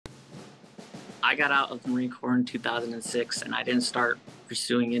I got out of the Marine Corps in 2006, and I didn't start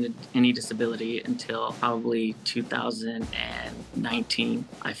pursuing any disability until probably 2019.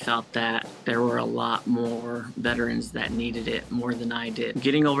 I felt that there were a lot more veterans that needed it more than I did.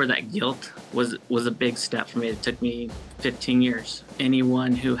 Getting over that guilt was a big step for me. It took me 15 years.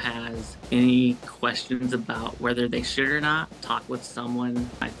 Anyone who has any questions about whether they should or not, talk with someone.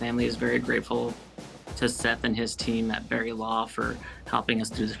 My family is very grateful to Seth and his team at Berry Law for helping us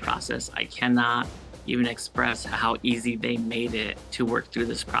through this process. I cannot even express how easy they made it to work through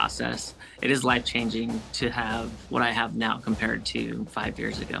this process. It is life-changing to have what I have now compared to 5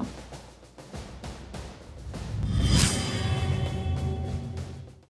 years ago.